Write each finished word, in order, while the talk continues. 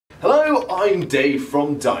I'm Dave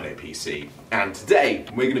from DinoPC, and today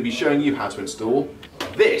we're going to be showing you how to install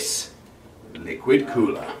this liquid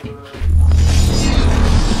cooler.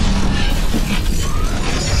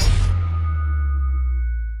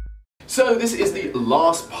 So this is the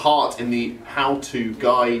last part in the how-to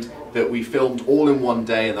guide that we filmed all in one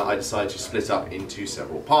day and that I decided to split up into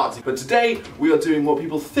several parts. But today we are doing what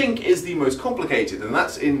people think is the most complicated, and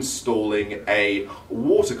that's installing a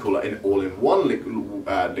water cooler, an all-in-one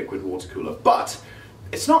liquid water cooler. But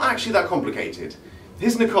it's not actually that complicated.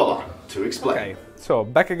 Here's Nicola to explain. Okay, so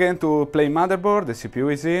back again to play motherboard. The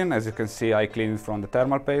CPU is in. As you can see, I cleaned it from the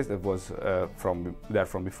thermal paste that was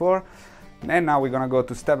from before. And now we're gonna go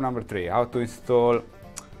to step number 3, how to install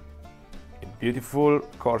a beautiful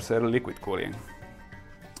Corsair liquid cooling.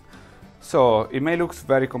 So it may look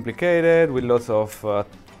very complicated with lots of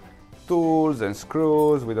tools and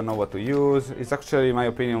screws. We don't know what to use. It's actually, in my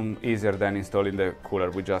opinion, easier than installing the cooler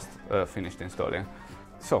we just finished installing.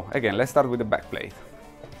 So again, let's start with the back plate.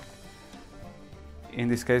 In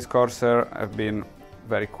this case, Corsair have been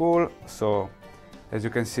very cool. So as you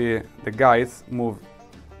can see, the guides move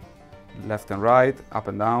left and right, up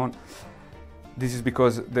and down. This is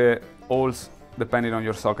because the holes, depending on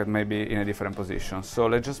your socket, may be in a different position. So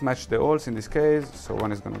let's just match the holes in this case. So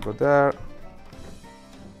one is going to go there,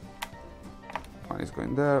 one is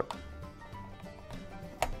going there,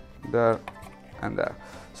 there, and there.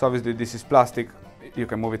 So obviously this is plastic. You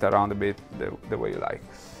can move it around a bit the way you like.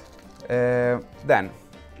 Then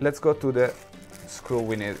let's go to the screw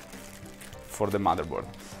we need for the motherboard.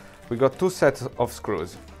 We got 2 sets of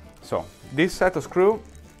screws. So this set of screw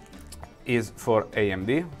is for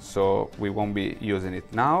AMD, so we won't be using it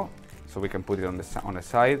now, so we can put it on the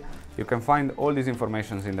side. You can find all these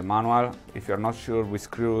informations in the manual. If you're not sure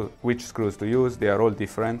which screws to use, they are all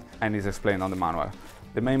different and is explained on the manual.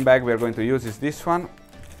 The main bag we are going to use is this one,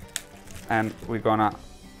 and we're gonna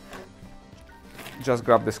just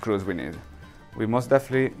grab the screws we need. We're most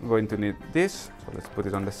definitely going to need this, so let's put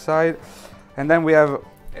it on the side. And then we have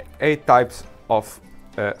 8 types of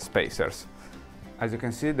spacers. As you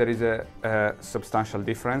can see, there is a substantial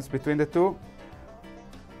difference between the two.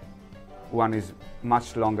 One is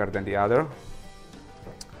much longer than the other.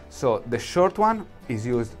 So the short one is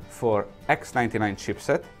used for X99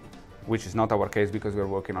 chipset, which is not our case because we're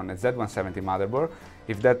working on a Z170 motherboard.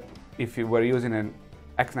 If you were using an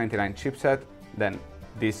X99 chipset, then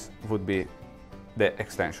this would be the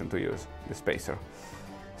extension to use, the spacer.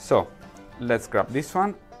 So let's grab this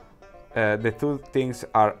one. The 2 things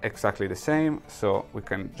are exactly the same, so we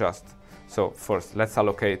can just... So first, let's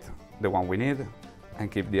allocate the one we need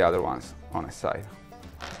and keep the other ones on a side.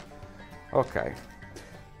 Okay,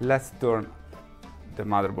 let's turn the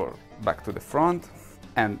motherboard back to the front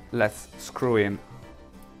and let's screw in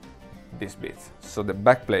these bits. So the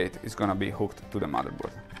back plate is gonna be hooked to the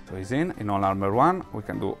motherboard. So it's in all armor 1, we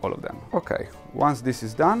can do all of them. Okay, once this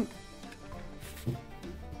is done,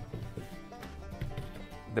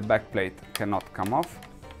 the back plate cannot come off,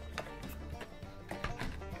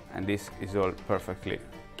 and this is all perfectly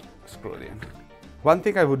screwed in. One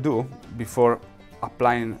thing I would do before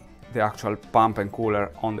applying the actual pump and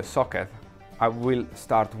cooler on the socket, I will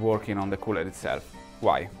start working on the cooler itself.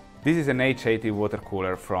 Why? This is an H80 water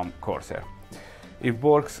cooler from Corsair. It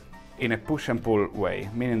works in a push and pull way,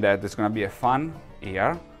 meaning that there's going to be a fan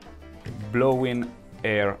here blowing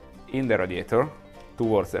air in the radiator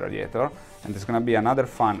towards the radiator, and there's going to be another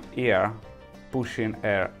fan here pushing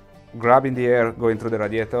air, grabbing the air going through the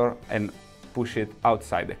radiator and push it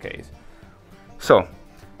outside the case. So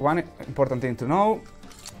one important thing to know,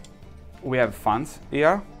 we have fans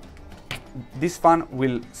here. This fan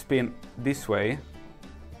will spin this way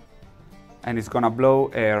and it's going to blow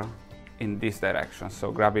air in this direction,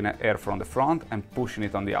 so grabbing air from the front and pushing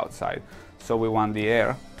it on the outside. So we want the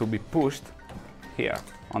air to be pushed here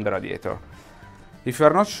on the radiator. If you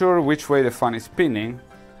are not sure which way the fan is spinning,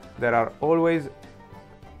 there are always,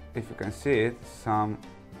 if you can see it, some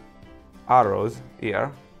arrows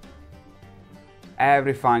here.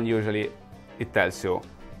 Every fan usually, it tells you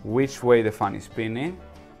which way the fan is spinning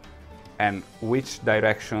and which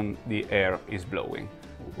direction the air is blowing.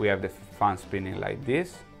 We have the fan spinning like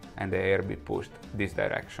this and the air be pushed this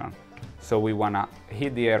direction. So we want to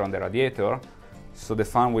hit the air on the radiator, so the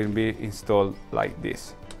fan will be installed like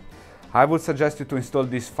this. I would suggest you to install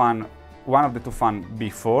this fan, one of the 2 fans,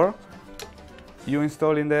 before you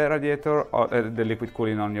install in the radiator or the liquid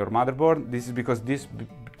cooling on your motherboard. This is because this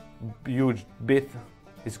huge bit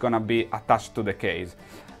is going to be attached to the case,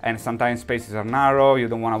 and sometimes spaces are narrow, you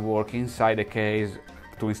don't want to work inside the case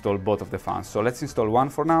to install both of the fans. So let's install one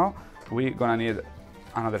for now. We're going to need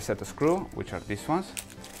another set of screws, which are these ones.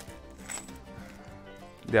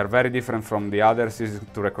 They are very different from the others, easy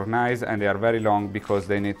to recognize, and they are very long because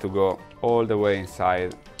they need to go all the way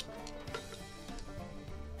inside.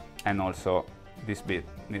 And also this bit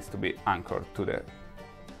needs to be anchored to the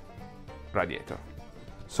radiator.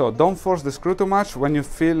 So don't force the screw too much. When you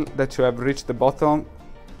feel that you have reached the bottom,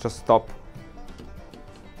 just stop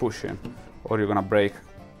pushing or you're gonna break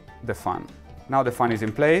the fan. Now the fan is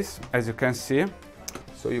in place, as you can see.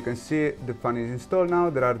 So you can see the fan is installed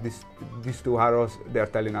now. There are these two arrows. They are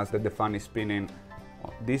telling us that the fan is spinning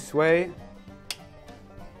this way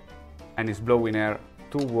and is blowing air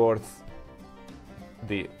towards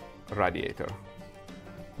the radiator.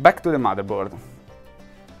 Back to the motherboard.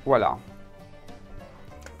 Voila.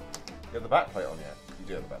 You have the back plate on yet? You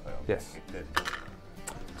do have the back plate on? Yes. Good.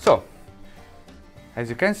 So, as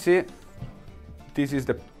you can see, this is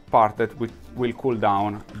the part that will cool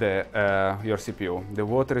down your CPU. The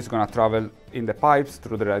water is going to travel in the pipes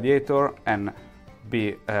through the radiator and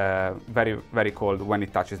be very, very cold when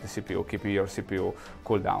it touches the CPU, keeping your CPU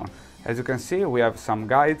cool down. As you can see, we have some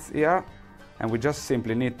guides here, and we just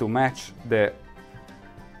simply need to match the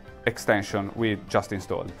extension we just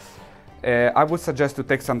installed. I would suggest to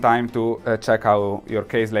take some time to check how your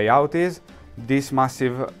case layout is. This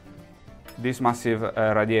massive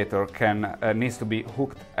radiator needs to be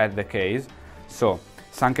hooked at the case. So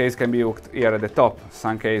some case can be hooked here at the top,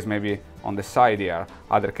 some case maybe on the side here,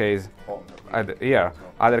 other case here,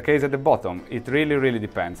 other case at the bottom. It really, really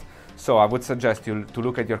depends. So I would suggest you to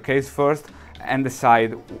look at your case first and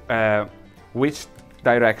decide which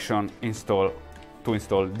direction to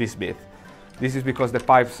install this bit. This is because the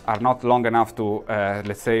pipes are not long enough to,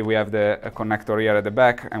 let's say we have the connector here at the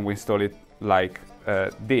back and we install it like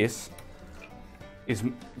this, is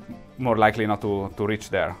more likely not to reach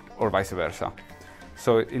there, or vice versa.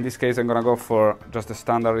 So in this case I'm gonna go for just a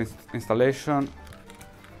standard installation.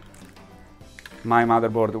 My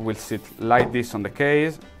motherboard will sit like this on the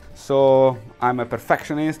case. So I'm a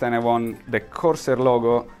perfectionist and I want the Corsair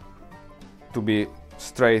logo to be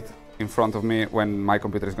straight in front of me when my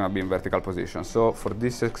computer is going to be in vertical position. So for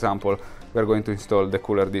this example, we're going to install the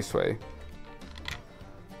cooler this way.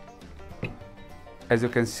 As you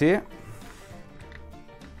can see,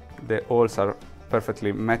 the holes are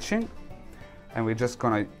perfectly matching, and we're just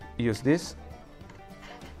going to use this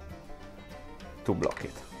to block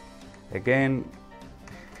it. Again,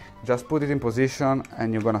 just put it in position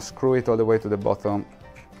and you're going to screw it all the way to the bottom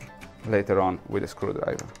later on with a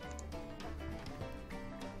screwdriver.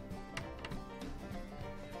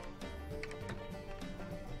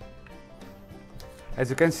 As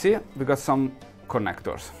you can see, we got some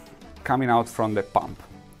connectors coming out from the pump.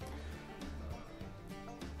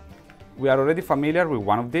 We are already familiar with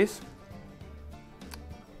one of these,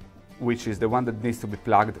 which is the one that needs to be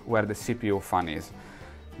plugged where the CPU fan is.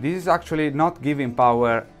 This is actually not giving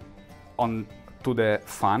power to the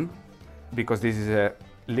fan, because this is a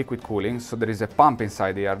liquid cooling, so there is a pump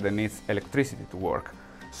inside here that needs electricity to work.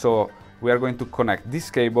 So we are going to connect this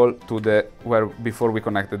cable to before we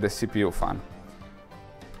connected the CPU fan.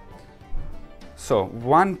 So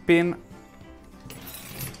one pin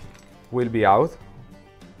will be out.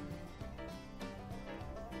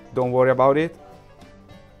 Don't worry about it.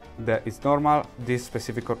 It's normal. This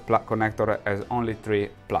specific connector has only 3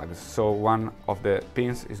 plugs, so one of the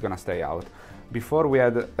pins is gonna stay out. Before we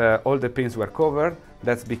had all the pins were covered.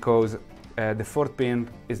 That's because the 4th pin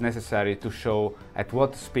is necessary to show at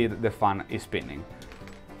what speed the fan is spinning.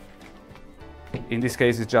 In this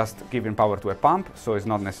case, it's just giving power to a pump, so it's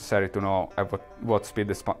not necessary to know at what speed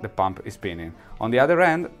the pump is spinning. On the other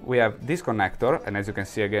end, we have this connector, and as you can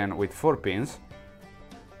see again with 4 pins,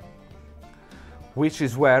 which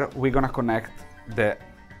is where we're gonna connect the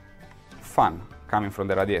fan coming from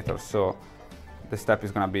the radiator. So the step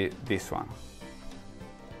is gonna be this one.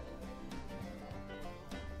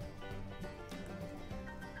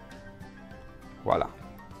 Voila.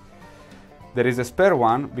 There is a spare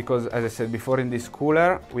one because, as I said before, in this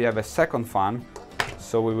cooler we have a second fan,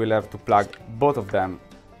 so we will have to plug both of them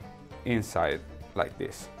inside like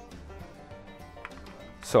this.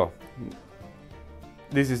 So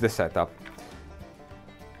this is the setup.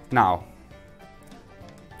 Now,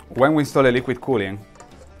 when we install a liquid cooling,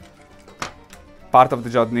 part of the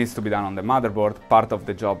job needs to be done on the motherboard, part of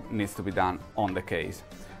the job needs to be done on the case.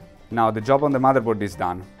 Now the job on the motherboard is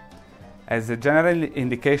done. As a general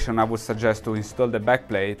indication, I would suggest to install the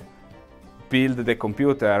backplate, build the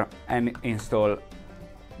computer, and install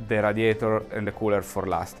the radiator and the cooler for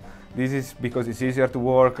last. This is because it's easier to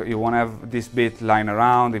work. You won't have this bit lying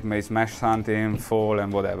around. It may smash something, fall,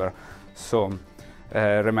 and whatever. So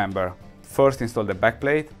remember, first install the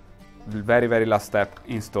backplate. The very, very last step,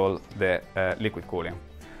 install the liquid cooling.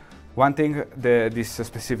 One thing this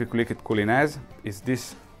specific liquid cooling has is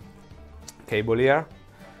this cable here.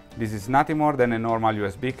 This is nothing more than a normal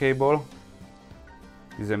USB cable.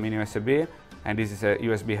 This is a mini USB, and this is a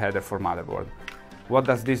USB header for motherboard. What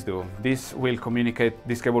does this do? This will communicate,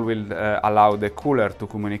 this cable will allow the cooler to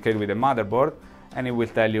communicate with the motherboard, and it will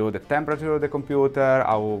tell you the temperature of the computer,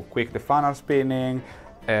 how quick the fan are spinning.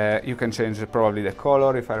 You can change probably the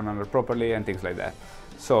color, if I remember properly, and things like that.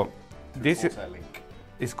 So this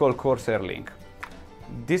is called Corsair Link.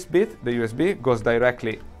 This bit, the USB, goes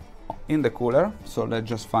directly in the cooler. So let's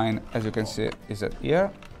just find, as you can see, is it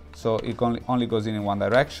here? So it only goes in one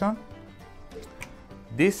direction.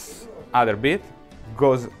 This other bit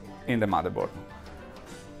goes in the motherboard.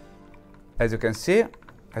 As you can see,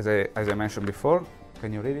 as I mentioned before,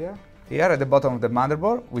 can you read here? Here at the bottom of the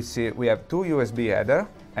motherboard, we have two USB headers,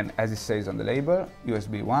 and as it says on the label,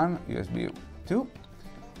 USB 1, USB 2.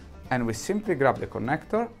 And we simply grab the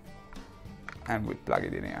connector and we plug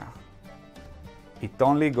it in here. It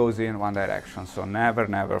only goes in one direction, so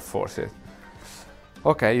never force it.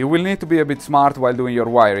 Okay, you will need to be a bit smart while doing your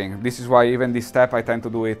wiring. This is why even this step I tend to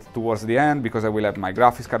do it towards the end, because I will have my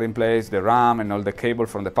graphics card in place, the RAM and all the cable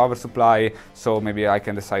from the power supply, so maybe I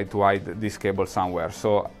can decide to hide this cable somewhere.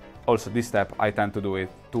 So also this step I tend to do it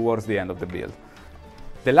towards the end of the build.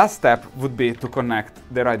 The last step would be to connect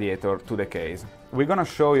the radiator to the case. We're gonna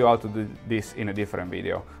show you how to do this in a different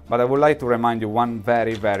video, but I would like to remind you one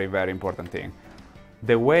very important thing.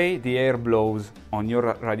 The way the air blows on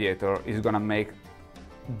your radiator is gonna make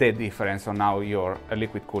the difference on how your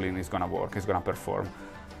liquid cooling is gonna work, is gonna perform.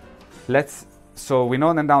 So we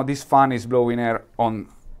know that now this fan is blowing air on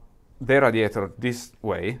the radiator this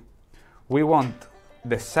way. We want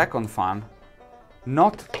the second fan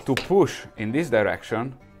not to push in this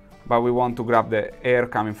direction, but we want to grab the air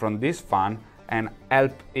coming from this fan and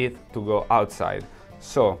help it to go outside.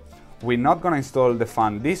 So we're not gonna install the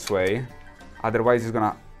fan this way, otherwise it's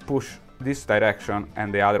gonna push this direction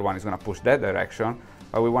and the other one is gonna push that direction,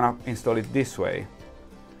 but we wanna install it this way.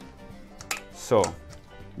 So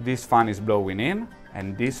this fan is blowing in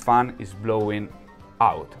and this fan is blowing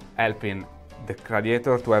out, helping the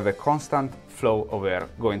radiator to have a constant flow of air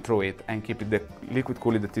going through it and keeping the liquid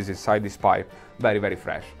cooling that is inside this pipe very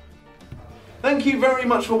fresh. Thank you very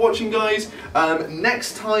much for watching, guys.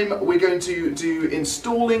 Next time we're going to do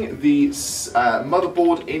installing the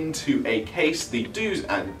motherboard into a case, the do's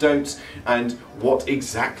and don'ts, and what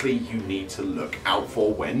exactly you need to look out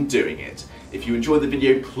for when doing it. If you enjoyed the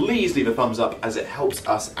video, please leave a thumbs up as it helps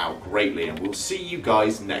us out greatly, and we'll see you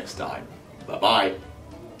guys next time. Bye-bye.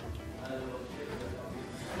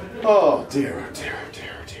 Oh dear, oh dear, oh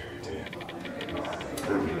dear, oh dear, oh dear. I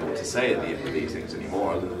don't really know what to say at the end of these things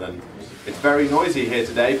anymore, other than it's very noisy here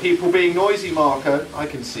today. People being noisy, Marco. I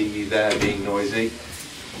can see you there being noisy.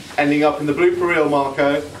 Ending up in the blooper reel,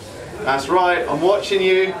 Marco. That's right, I'm watching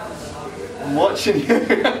you. I'm watching you.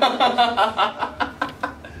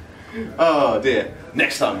 Oh dear.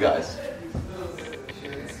 Next time, guys.